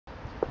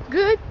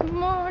Good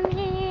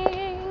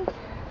morning.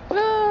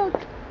 Look,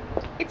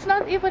 it's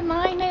not even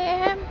 9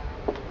 a.m.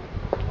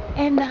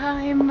 and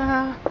I'm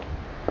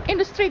in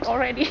the street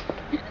already.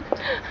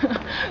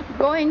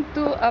 Going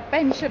to a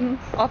pension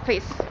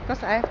office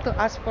because I have to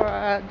ask for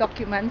a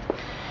document.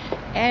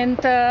 And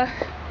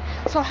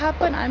so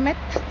happened I met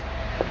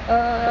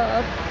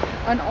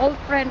an old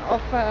friend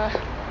of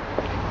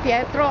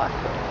Pietro,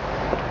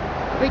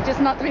 which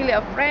is not really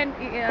a friend.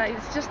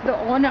 It's just the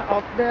owner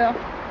of the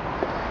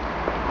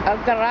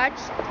garage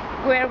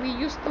where we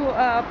used to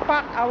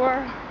park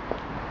our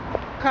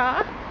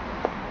car,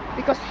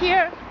 because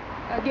here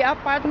the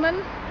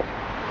apartment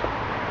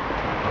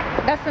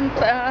doesn't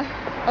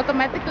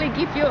automatically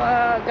give you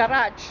a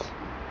garage,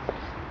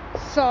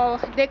 so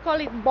they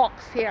call it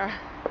box here.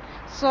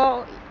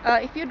 So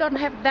if you don't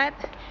have that,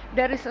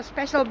 there is a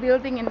special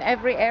building in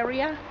every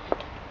area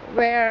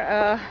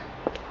where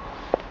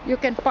you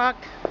can park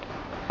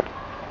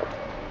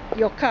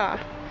your car,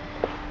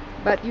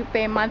 but you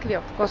pay monthly,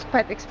 of course,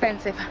 quite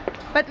expensive.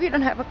 But we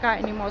don't have a car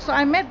anymore. So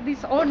I met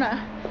this owner,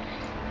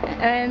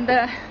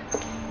 and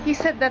he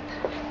said that,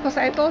 because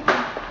I told him,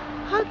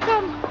 how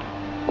come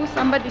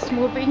somebody's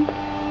moving?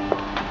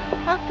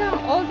 How come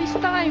all this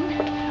time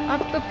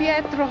after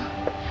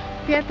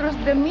Pietro's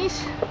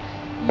demise,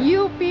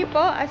 you people,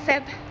 I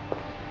said,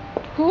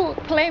 who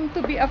claim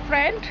to be a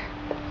friend,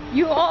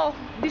 you all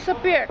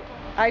disappeared?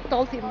 I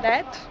told him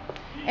that,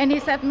 and he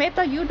said,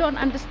 Meta, you don't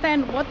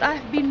understand what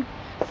I've been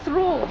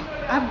through.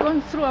 I've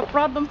gone through a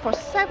problem for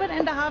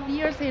 7.5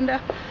 years in the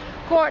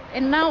court,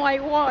 and now I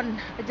won.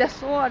 I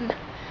just won.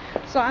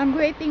 So I'm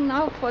waiting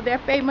now for their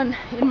payment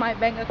in my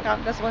bank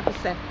account. That's what he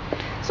said.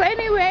 So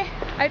anyway,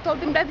 I told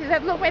him that. He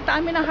said, look, Meta,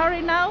 I'm in a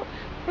hurry now.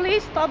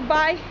 Please stop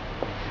by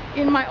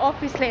in my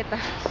office later.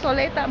 So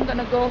later I'm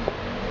gonna go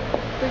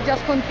to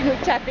just continue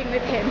chatting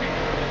with him.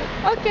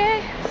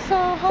 Okay, so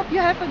hope you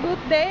have a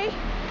good day.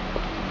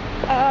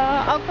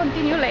 I'll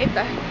continue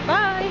later.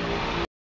 Bye.